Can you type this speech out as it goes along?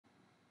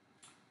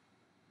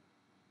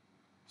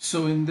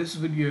So in this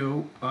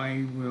video,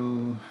 I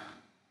will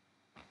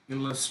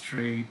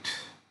illustrate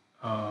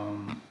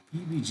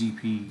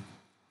eBGP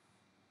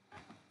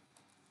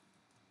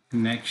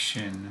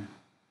connection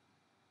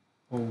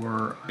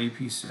over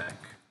IPSEC,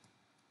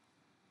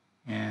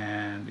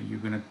 and you're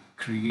going to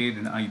create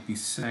an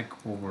IPSEC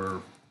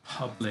over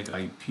public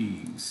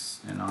IPs,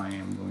 and I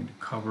am going to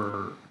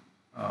cover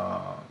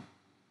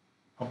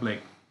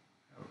public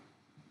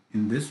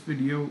in this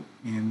video,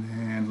 and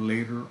then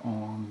later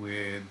on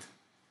with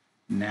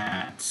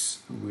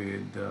NATs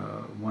with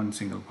one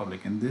single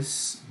public. In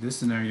this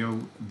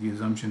scenario, the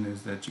assumption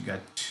is that you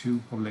got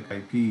two public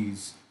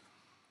IPs,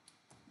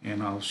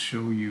 and I'll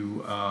show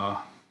you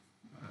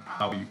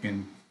how you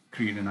can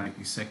create an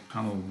IPSEC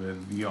tunnel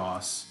with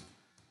VYOS.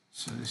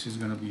 So this is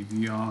going to be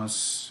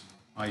VYOS,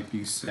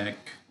 IPSEC,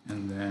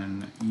 and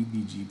then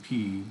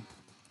eBGP.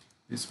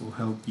 This will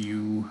help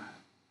you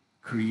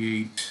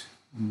create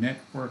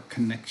network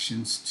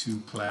connections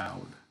to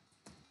cloud.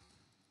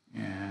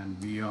 And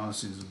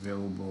VYOS is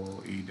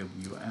available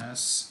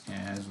AWS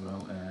as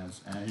well as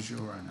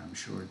Azure, and I'm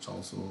sure it's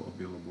also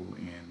available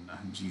in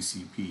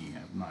GCP. I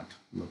have not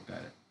looked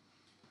at it.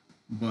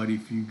 But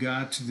if you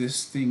got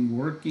this thing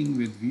working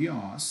with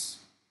VYOS,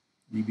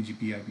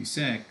 eBGP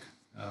IPSEC,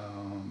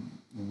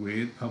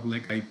 with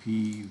public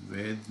IP,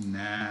 with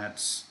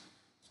NATs,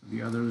 so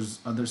the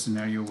other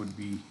scenario would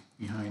be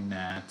behind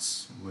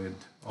NATs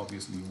with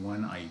obviously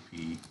one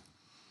IP.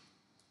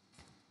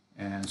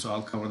 And so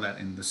I'll cover that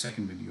in the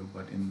second video,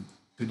 but in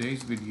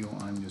today's video,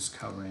 I'm just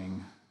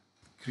covering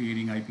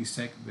creating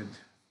IPSEC with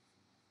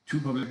two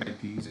public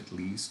IPs at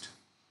least.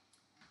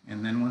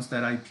 And then once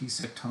that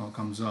IPSEC tunnel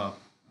comes up,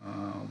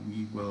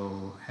 we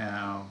will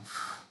have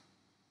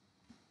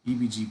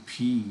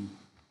eBGP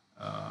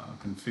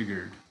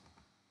configured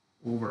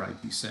over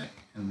IPSEC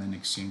and then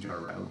exchange our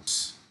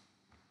routes.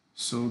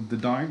 So the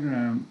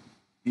diagram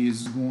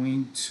is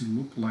going to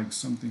look like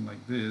something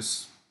like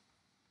this.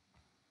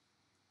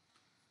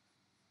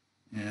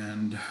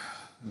 And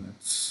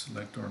let's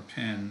select our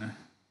pen,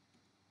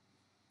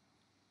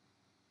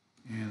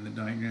 and the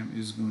diagram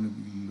is going to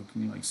be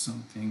looking like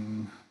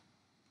something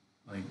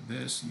like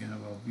this. You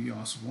have a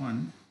VYOS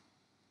 1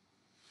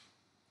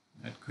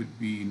 that could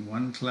be in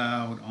one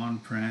cloud,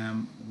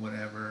 on-prem,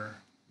 whatever,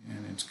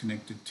 and it's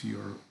connected to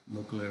your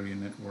local area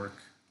network.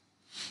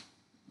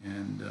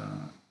 And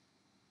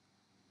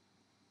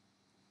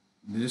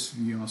this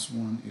VYOS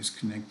 1 is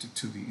connected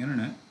to the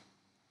internet.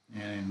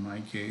 And in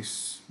my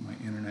case, my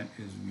internet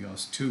is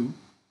VYOS 2.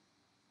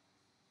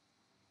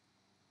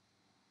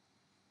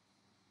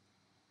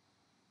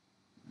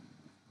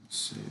 Let's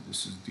say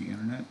this is the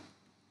internet.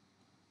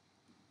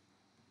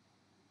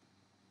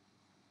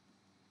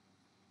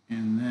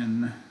 And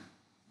then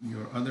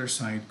your other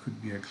side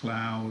could be a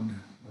cloud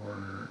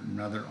or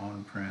another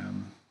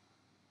on-prem,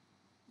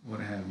 what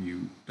have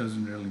you.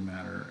 Doesn't really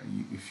matter.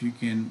 If you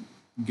can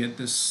get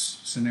this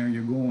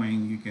scenario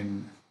going, you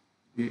can.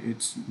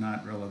 It's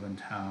not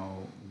relevant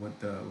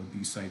what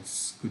these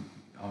sites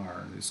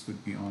are. This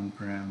could be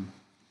on-prem,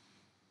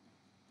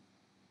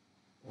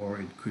 or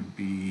it could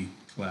be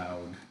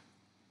cloud,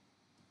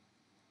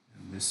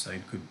 and this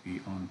site could be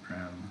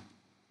on-prem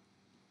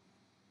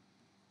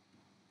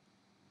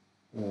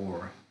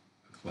or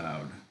a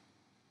cloud,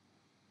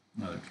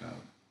 another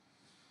cloud.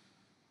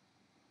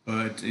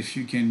 But if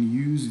you can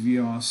use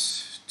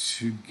VYOS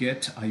to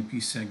get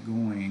IPSEC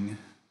going,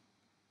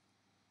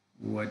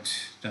 what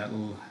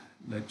that'll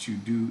let you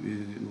do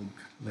is it will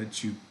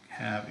let you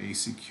have a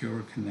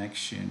secure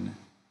connection,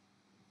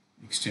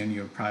 extend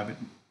your private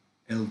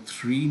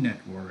L3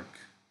 network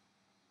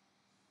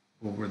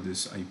over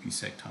this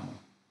IPSEC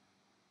tunnel.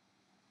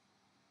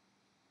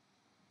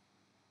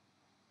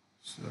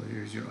 So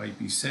here's your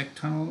IPSEC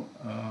tunnel.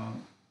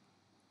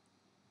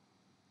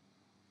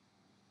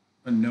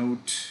 A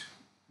note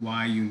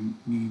why you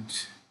need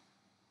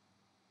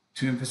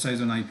to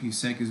emphasize on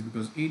IPSEC is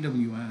because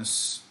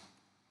AWS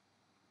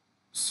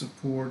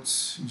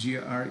supports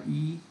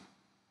GRE,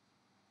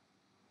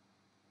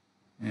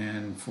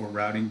 and for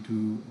routing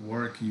to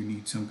work you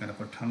need some kind of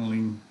a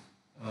tunneling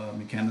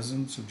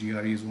mechanism, so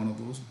GRE is one of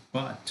those,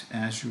 but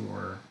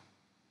Azure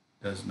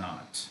does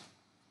not.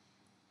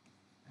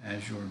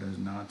 Azure does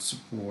not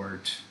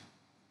support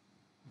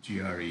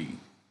GRE,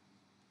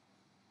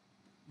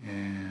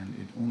 and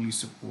it only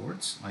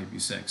supports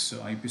IPSEC.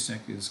 So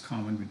IPSEC is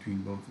common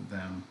between both of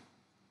them,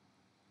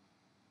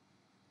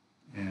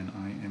 and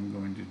I am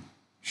going to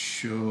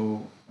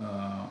show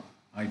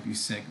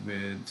IPSEC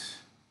with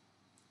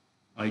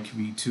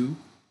IKV2.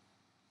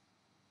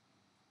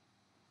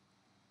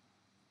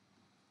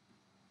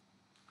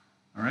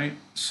 All right,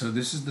 so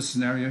this is the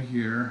scenario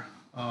here.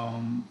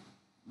 I've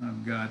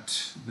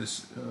got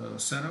this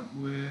setup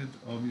with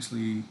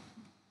obviously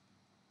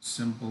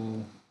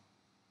simple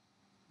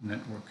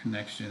network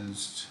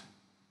connections.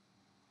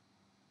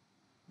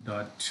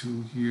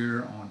 .2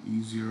 here on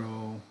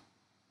E0.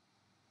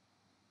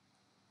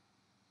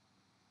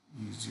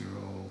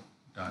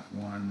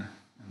 E0.1,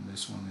 and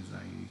this one is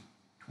a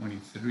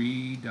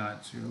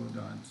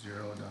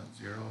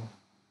 23.0.0.0,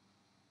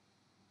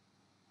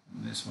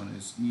 this one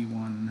is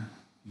E1,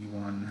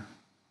 E1.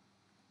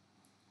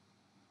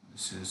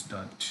 This is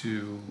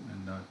 .2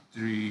 and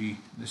 .3.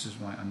 This is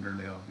my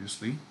underlay,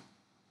 obviously.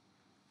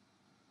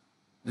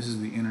 This is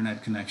the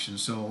internet connection.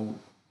 So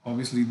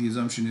obviously the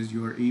assumption is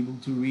you are able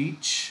to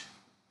reach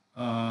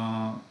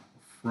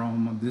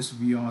from this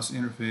VYOS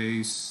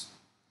interface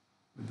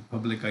with the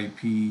public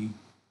IP,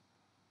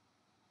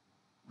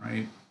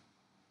 right,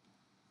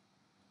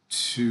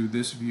 to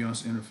this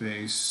VYOS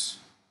interface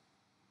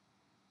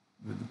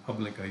with the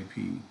public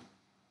IP.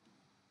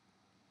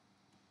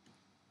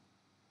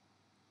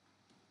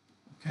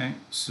 Okay,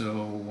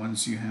 so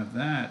once you have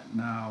that,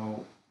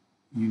 now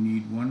you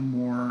need one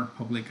more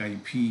public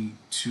IP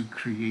to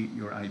create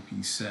your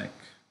IPSEC.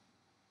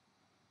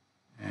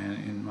 And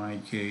in my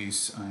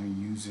case, I'm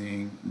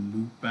using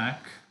loopback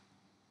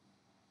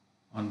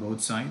on both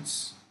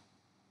sides.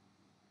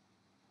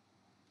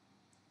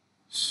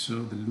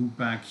 So the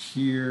loopback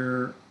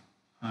here,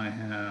 I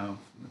have,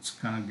 let's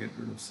kind of get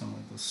rid of some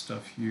of the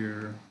stuff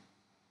here.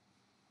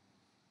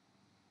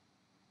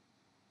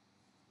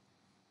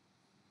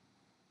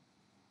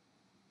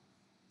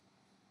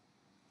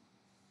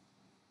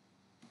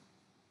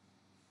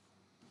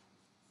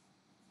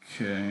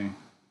 Okay.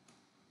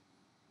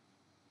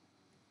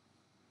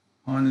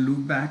 On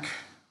loopback,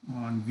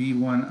 on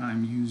V1,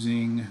 I'm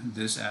using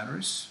this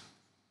address.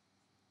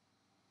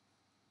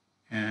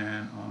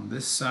 And on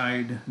this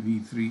side,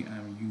 V3,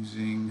 I'm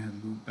using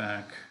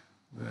loopback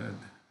with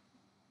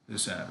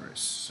this address.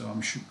 So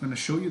I'm going to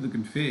show you the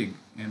config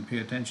and pay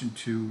attention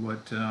to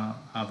what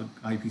how the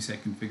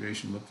IPSEC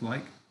configuration looks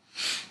like.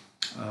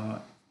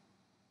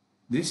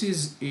 This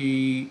is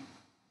a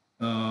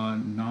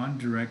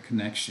non-direct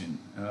connection.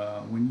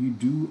 When you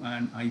do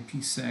an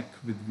IPSEC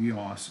with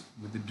VYOS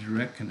with a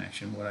direct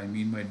connection, what I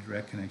mean by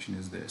direct connection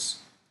is this.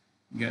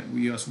 You got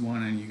VYOS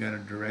 1 and you got a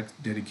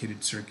direct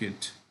dedicated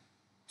circuit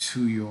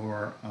to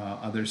your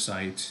other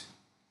site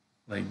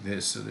like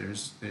this. So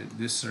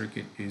this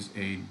circuit is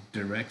a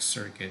direct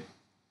circuit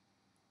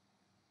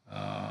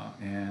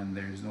and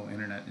there's no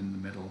internet in the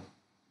middle,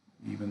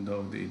 even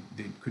though they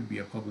could be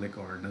a public,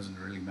 or it doesn't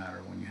really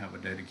matter when you have a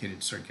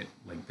dedicated circuit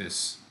like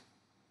this.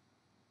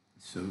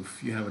 So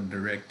if you have a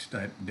direct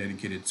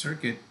dedicated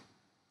circuit,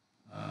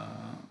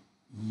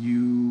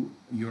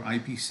 your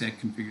IPSEC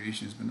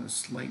configuration is going to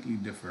slightly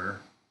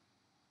differ.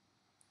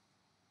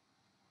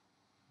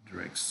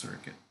 Direct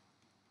circuit.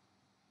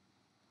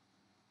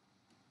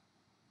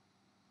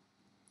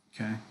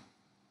 Okay.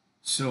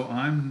 So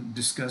I'm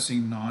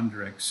discussing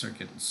non-direct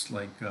circuits,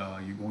 like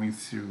you're going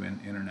through an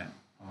internet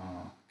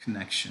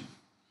connection.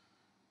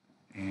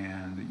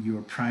 And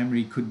your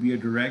primary could be a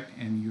direct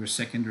and your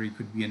secondary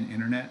could be an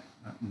internet,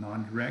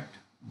 non-direct,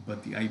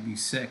 but the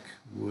IPSEC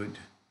would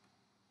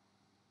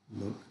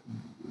look,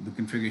 the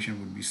configuration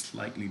would be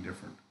slightly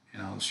different.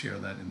 And I'll share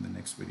that in the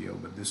next video,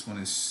 but this one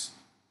is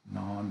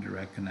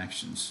non-direct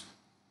connections.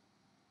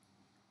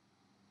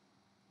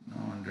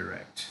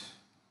 Non-direct.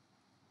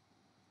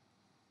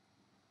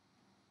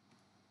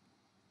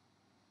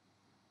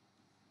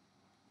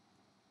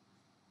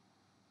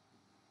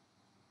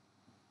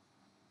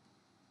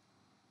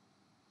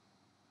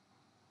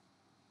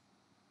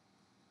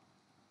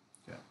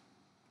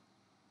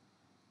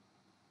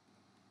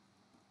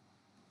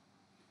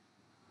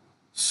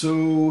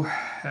 So,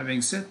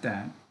 having said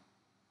that,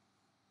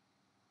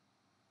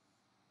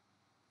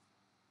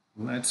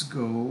 let's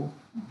go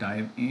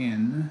dive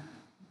in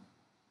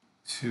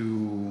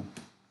to,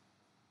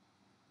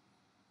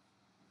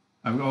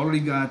 I've already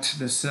got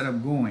the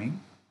setup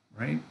going,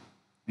 right?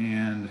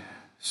 And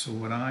so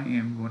what I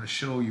am going to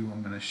show you,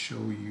 I'm going to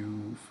show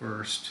you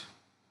first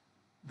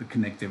the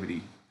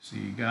connectivity. So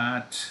you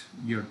got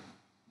your,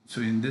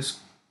 so in this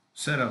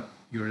setup,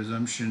 your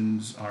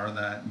assumptions are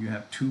that you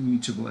have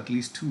at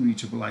least two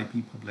reachable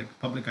IP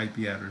public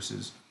IP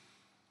addresses.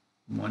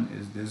 One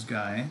is this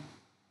guy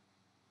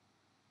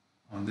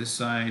on this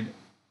side,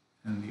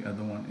 and the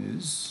other one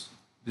is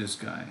this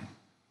guy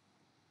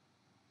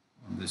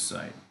on this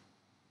side.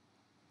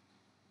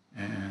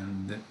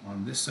 And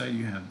on this side,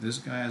 you have this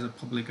guy as a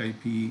public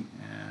IP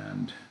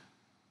and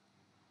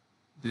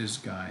this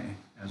guy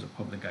as a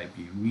public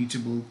IP,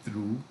 reachable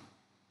through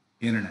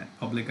internet.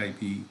 Public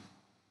IP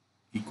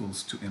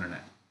equals to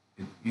internet.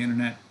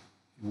 Internet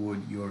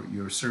would,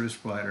 your service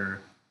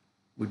provider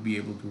would be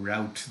able to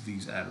route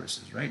these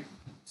addresses, right?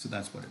 So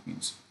that's what it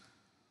means.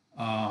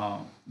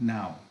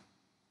 Now,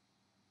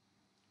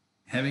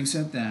 having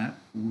said that,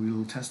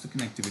 we'll test the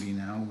connectivity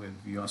now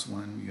with VYOS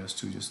 1 and VYOS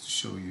 2 just to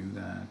show you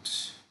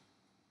that.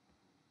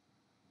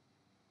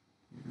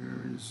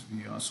 Here's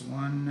VYOS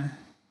 1.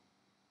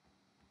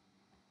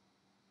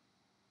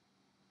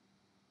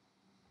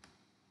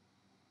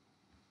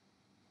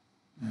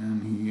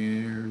 And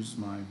here's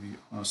my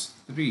VYOS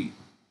 3.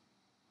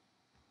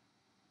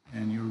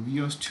 And your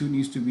VYOS 2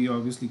 needs to be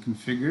obviously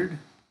configured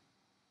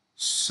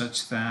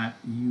such that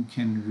you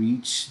can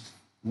reach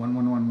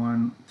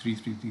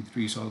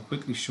 1111.3333. So I'll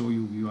quickly show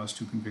you VYOS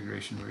 2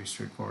 configuration, very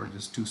straightforward,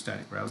 just two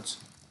static routes.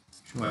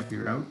 Show IP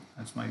route,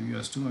 that's my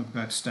VYOS 2. I've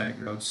got static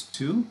routes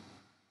 2,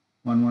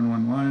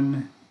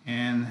 1111,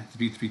 and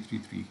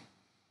 3333.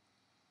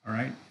 All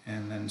right,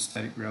 and then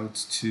static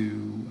routes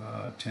to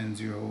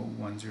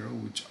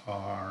 10.0.1.0, which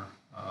are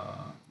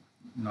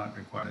not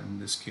required in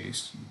this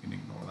case. You can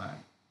ignore that.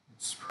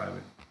 It's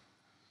private.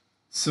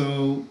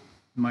 So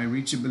my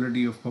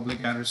reachability of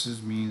public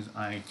addresses means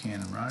I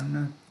can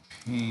run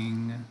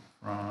ping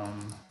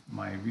from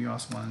my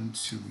VYOS 1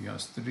 to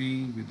VYOS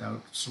 3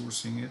 without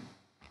sourcing it.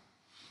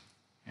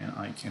 And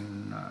I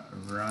can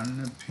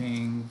run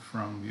ping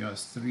from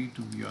VYOS 3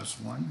 to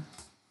VYOS 1.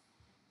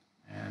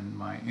 And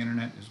my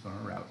internet is going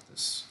to route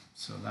this.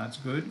 So that's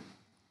good.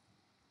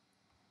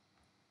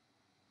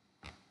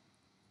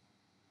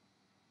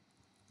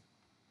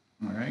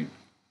 All right,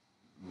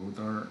 both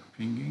are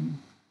pinging.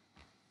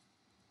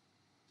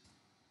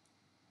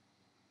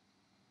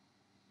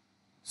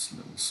 It's a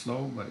little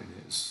slow, but it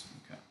is.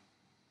 Okay.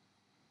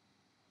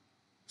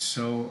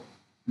 So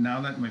now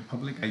that my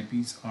public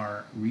IPs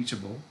are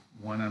reachable,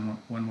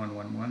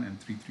 1111 and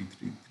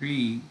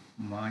 3333,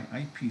 my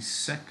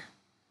IPSEC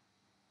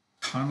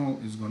tunnel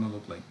is going to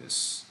look like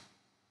this.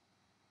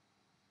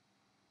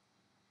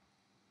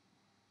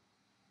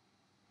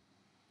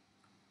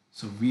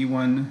 So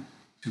V1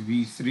 to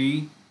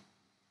V3,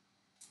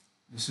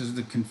 this is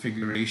the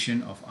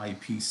configuration of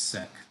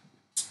IPSEC.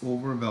 It's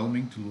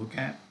overwhelming to look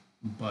at,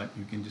 but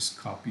you can just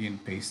copy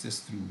and paste this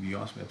through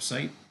VYOS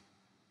website.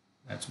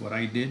 That's what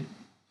I did.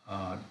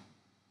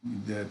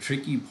 The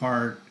tricky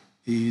part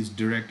is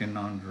direct and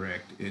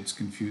non-direct. It's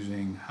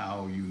confusing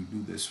how you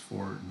do this.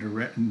 For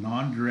direct and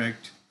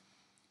non-direct,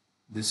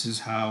 this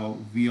is how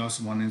VYOS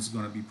 1 is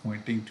going to be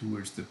pointing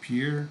towards the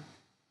peer,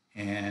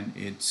 and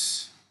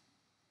its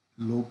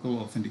local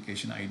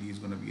authentication ID is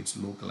going to be its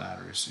local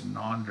address. In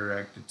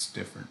non-direct, it's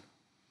different.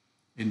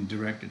 In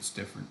direct, it's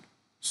different.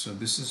 So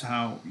this is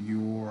how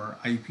your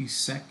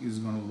IPSEC is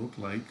going to look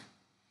like.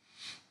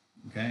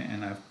 Okay,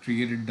 and I've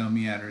created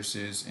dummy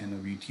addresses and a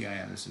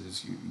VTI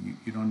addresses.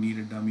 You don't need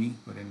a dummy,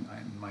 but in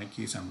my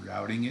case, I'm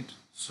routing it.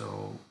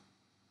 So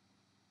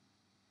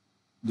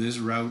this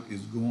route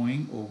is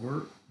going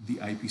over the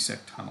IPSEC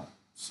tunnel.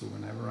 So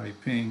whenever I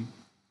ping,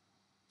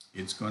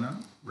 it's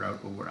gonna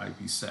route over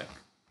IPSEC.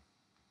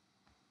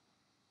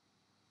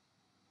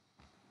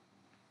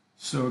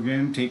 So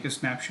again, take a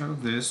snapshot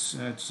of this.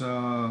 It's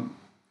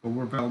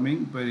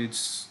overwhelming, but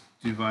it's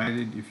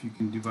divided. If you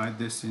can divide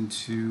this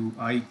into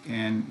IKE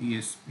and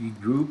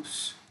ESP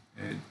groups,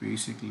 it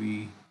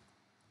basically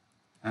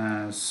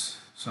has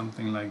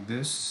something like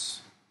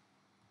this.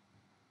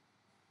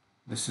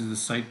 This is the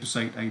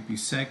site-to-site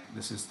IPSEC.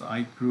 This is the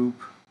IKE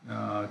group.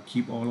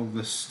 Keep all of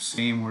this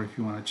same, or if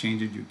you want to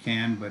change it, you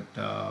can, but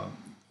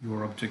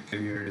your objective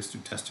here is to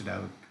test it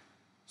out.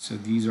 So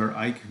these are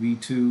IKE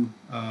v2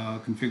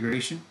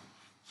 configuration,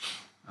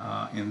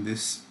 and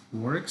this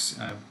works.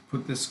 I've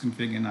put this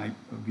config in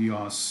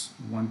VYOS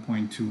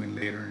 1.2 and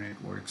later, and it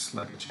works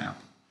like a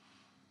champ.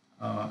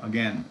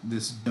 Again,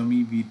 this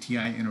dummy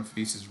VTI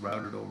interface is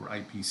routed over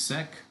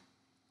IPSEC.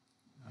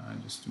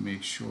 Just to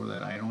make sure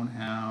that I don't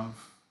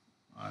have,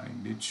 I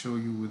did show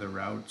you with a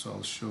route, so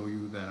I'll show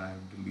you that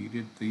I've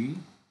deleted the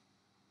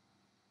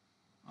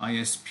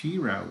ISP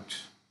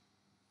route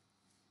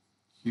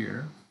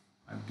here.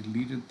 I've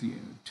deleted the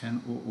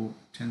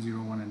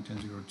 10.0.1 and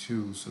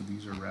 10.0.2, so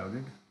these are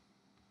routed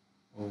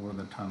over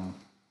the tunnel.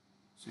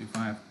 So if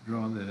I have to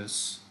draw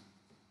this,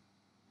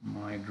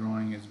 my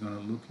drawing is going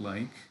to look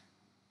like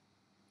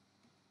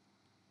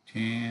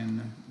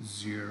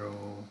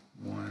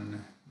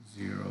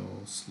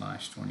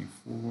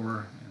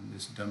 10.0.1.0/24, and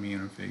this dummy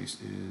interface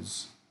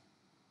is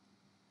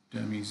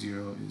dummy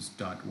 0 is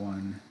 .1,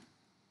 and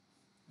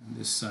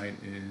this side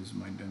is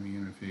my dummy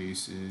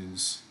interface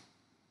is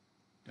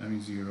dummy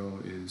 0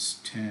 is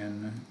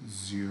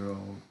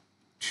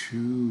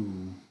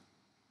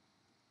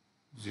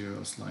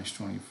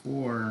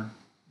 10.0.2.0/24,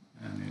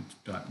 and it's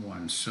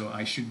 .1. So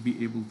I should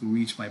be able to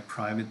reach my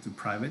private to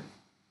private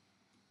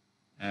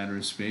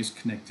address space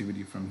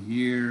connectivity from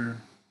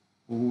here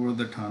over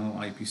the tunnel,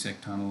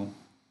 IPSEC tunnel,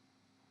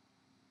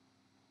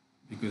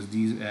 because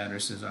these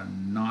addresses are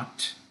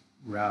not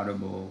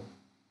routable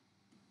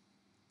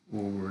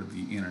over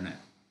the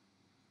internet,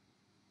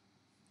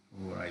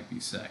 over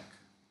IPSEC.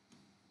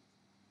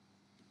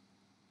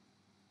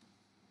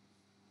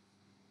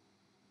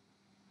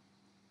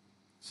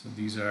 So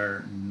these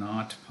are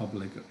not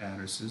public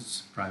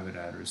addresses, private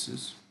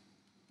addresses.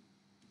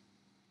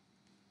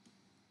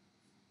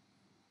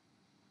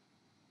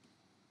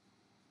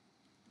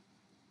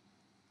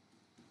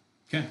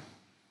 Okay,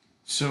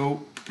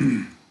 so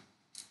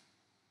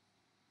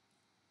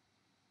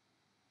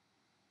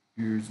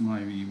here's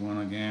my V1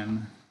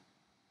 again,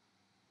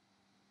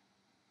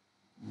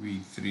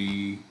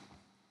 V3,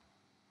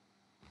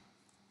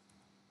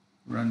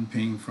 run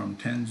ping from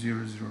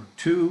 10.0.0.2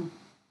 to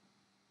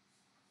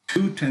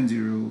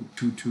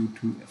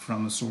 10.0.2.2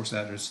 from the source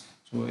address.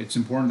 So it's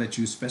important that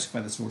you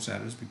specify the source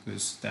address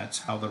because that's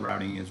how the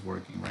routing is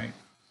working, right?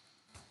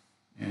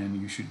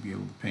 And you should be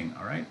able to ping,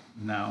 all right?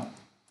 Now,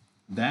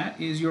 that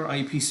is your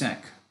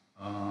IPSEC.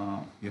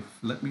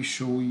 Let me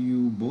show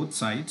you both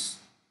sides.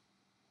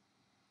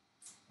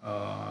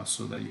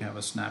 so that you have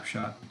a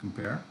snapshot to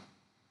compare.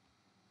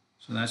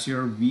 So that's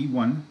your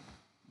V1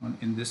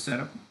 in this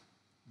setup.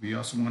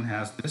 VYOS 1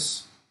 has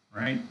this,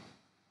 right?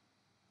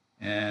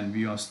 And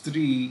VYOS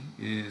 3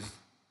 is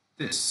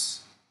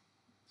this.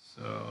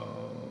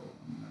 So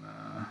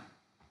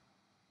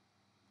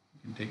you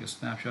can take a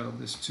snapshot of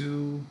this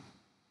too.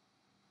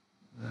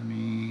 Let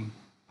me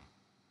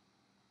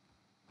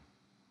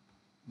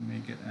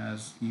make it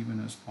as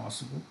even as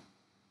possible.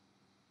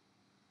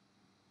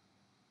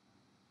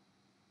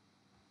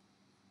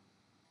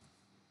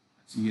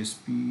 It's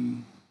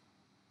ESP.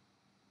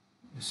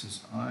 This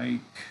is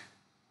IKE.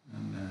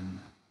 And then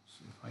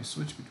so if I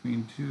switch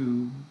between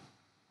two,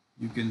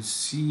 you can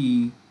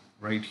see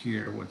right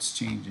here what's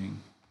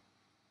changing.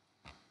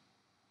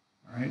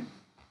 All right.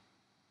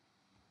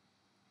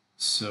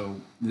 So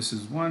this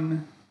is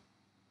 1,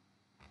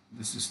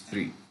 this is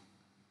 3.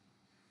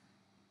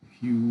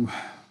 If you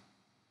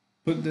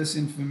put this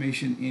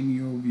information in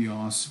your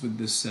VYOS with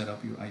this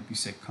setup, your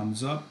IPSEC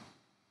comes up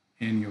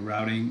and you're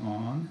routing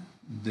on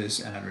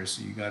this address.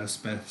 So you got to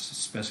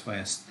specify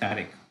a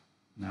static.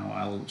 Now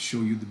I'll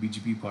show you the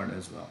BGP part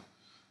as well.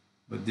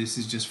 But this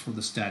is just for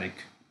the static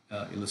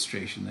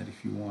illustration, that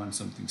if you want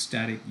something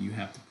static, you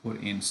have to put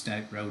in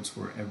static routes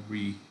for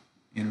every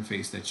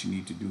interface that you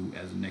need to do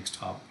as a next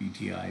hop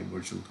VTI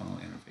virtual tunnel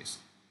interface.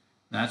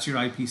 That's your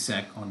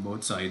IPSEC on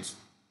both sides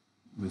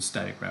with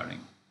static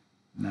routing.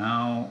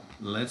 Now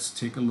let's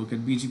take a look at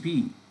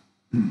BGP.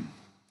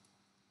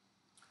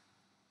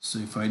 So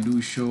if I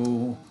do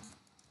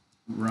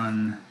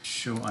run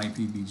show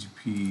IP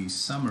BGP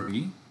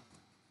summary,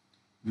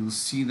 you'll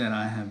see that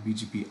I have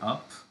BGP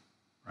up,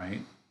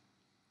 right,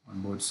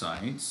 on both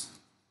sides.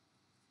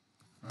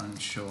 Run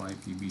show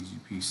IP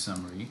BGP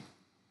summary.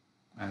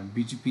 I have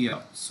BGP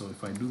up. So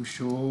if I do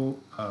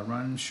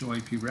run show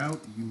IP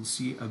route, you'll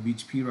see a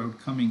BGP route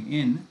coming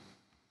in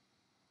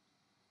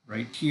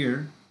right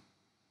here,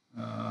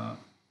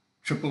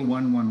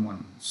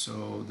 11111.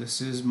 So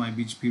this is my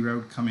BGP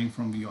route coming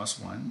from VYOS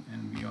 1,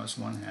 and VYOS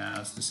 1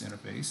 has this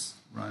interface,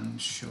 run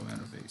show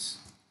interface.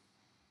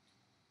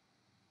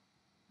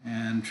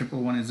 And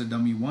 111 is a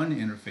dummy 1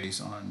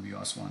 interface on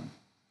VYOS 1.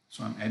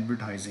 So I'm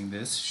advertising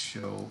this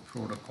show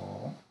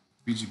protocol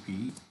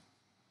BGP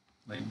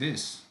like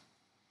this.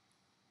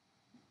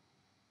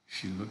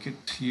 If you look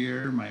at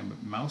here, my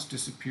mouse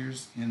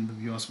disappears in the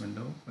VYOS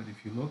window, but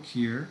if you look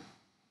here,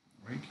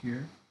 right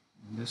here,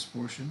 in this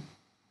portion,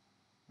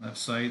 left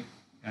side,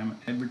 I'm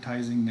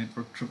advertising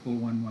network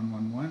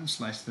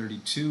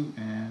 11111/32,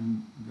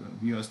 and the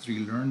VYOS 3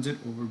 learns it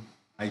over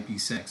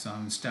IPSEC. So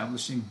I'm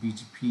establishing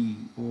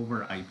BGP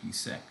over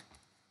IPSEC.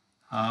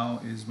 How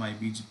is my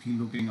BGP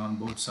looking on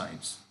both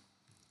sides?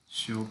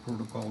 Show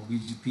protocol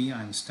BGP,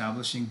 I'm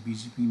establishing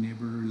BGP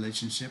neighbor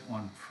relationship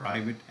on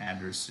private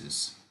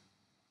addresses.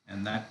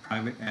 And that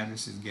private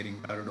address is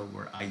getting routed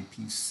over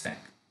IPSEC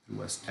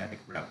through a static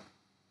route.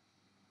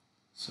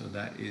 So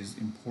that is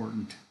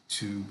important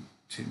to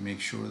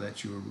make sure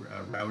that you're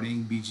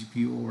routing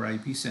BGP over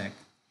IPSEC.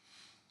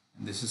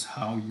 And this is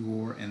how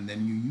and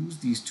then you use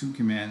these two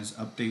commands,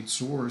 update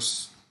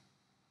source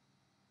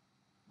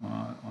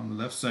on the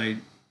left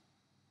side,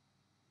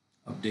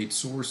 update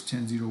source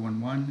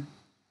 10011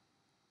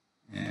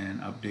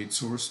 and update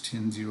source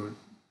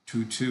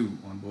 10022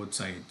 on both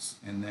sides.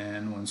 And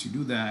then once you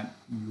do that,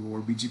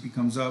 your BGP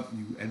comes up,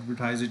 you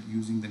advertise it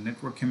using the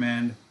network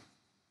command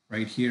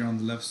right here on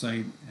the left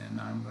side,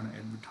 and I'm going to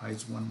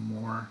advertise one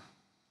more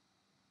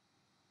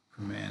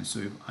command. So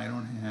if I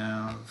don't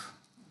have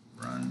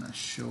run a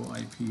show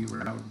IP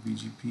route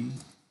BGP,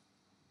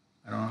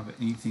 I don't have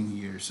anything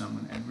here, so I'm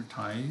going to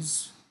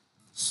advertise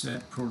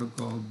set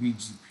protocol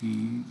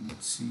BGP.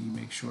 Let's see,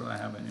 make sure I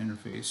have an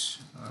interface,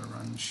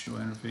 run show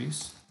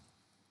interface.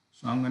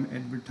 So I'm going to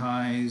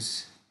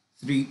advertise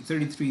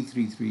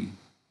 3333,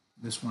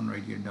 this one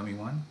right here, dummy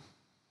 1.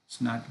 It's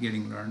not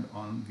getting learned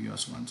on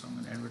VYOS 1, so I'm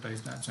going to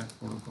advertise that, set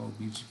protocol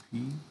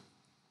BGP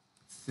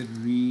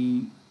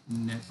 3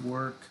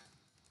 network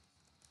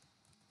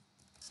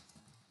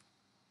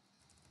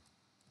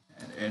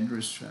and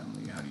address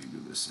family. How do you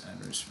do this?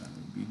 Address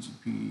family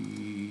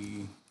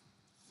BGP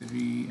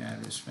 3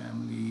 address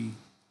family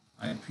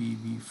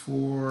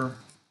IPv4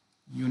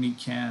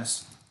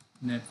 unicast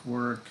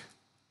network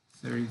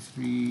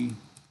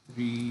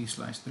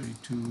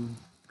 33.3/32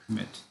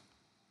 commit.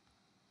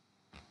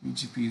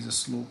 BGP is a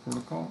slow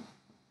protocol,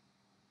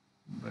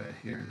 but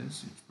here it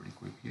is. It's pretty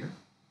quick here.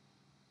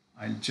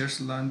 I'll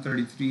just learn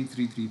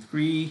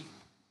 33.333,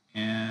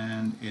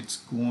 and it's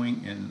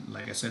going, and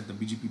like I said, the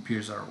BGP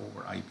peers are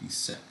over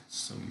IPSEC.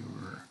 So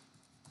your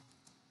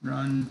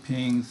run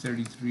ping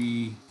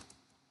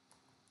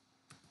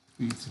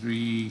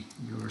 33.333,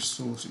 your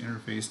source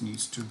interface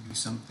needs to be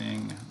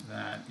something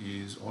that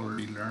is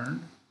already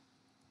learned,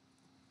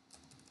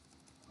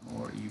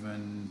 or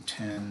even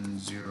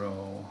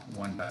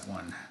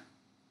 10.0.1.1.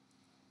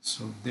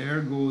 So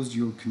there goes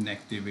your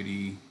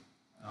connectivity.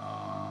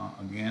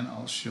 Again,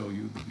 I'll show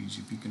you the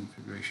BGP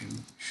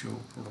configuration,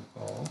 show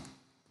protocol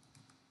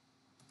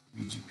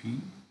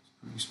BGP. It's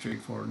pretty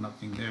straightforward,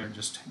 nothing there,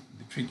 just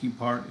the tricky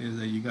part is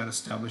that you got to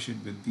establish it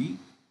with the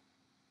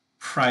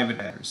private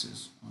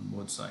addresses on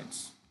both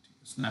sides.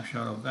 Take a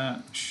snapshot of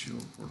that, show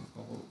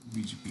protocol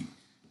BGP.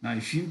 Now,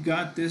 if you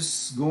got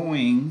this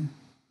going,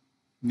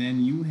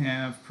 then you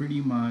have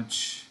pretty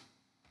much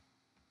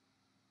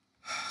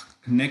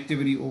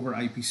connectivity over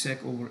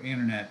IPSEC over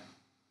internet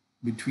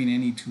between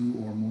any two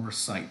or more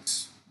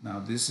sites. Now,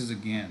 this is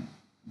again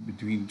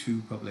between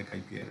two public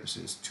IP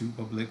addresses, two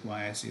public.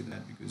 Why I say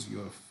that? Because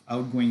your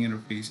outgoing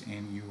interface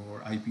and your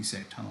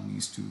IPSEC tunnel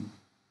needs to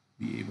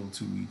be able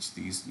to reach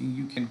these.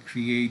 You can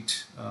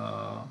create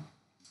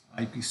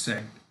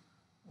IPSEC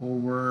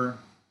over,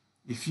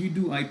 if you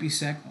do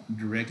IPSEC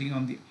directly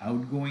on the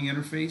outgoing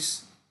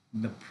interface,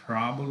 the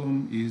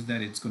problem is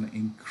that it's going to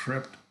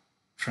encrypt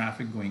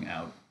traffic going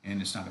out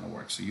and it's not going to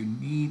work. So you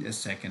need a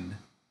second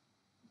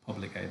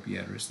public IP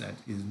address that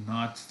is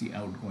not the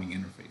outgoing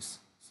interface.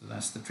 So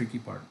that's the tricky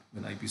part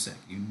with IPSEC.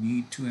 You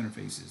need two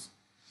interfaces.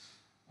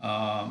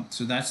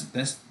 So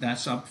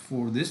that's up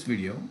for this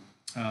video.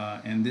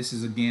 And this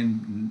is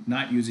again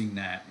not using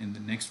NAT. In the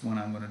next one,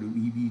 I'm going to do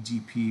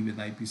eBGP with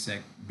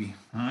IPSEC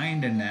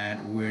behind a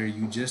NAT, where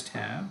you just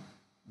have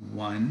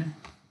one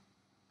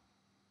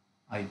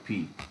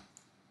IP.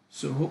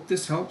 So hope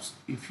this helps.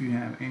 If you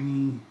have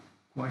any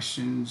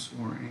questions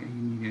or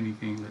you need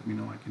anything, let me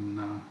know. I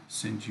can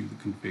send you the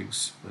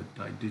configs,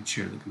 but I did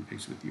share the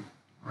configs with you.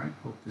 All right,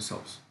 hope this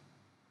helps.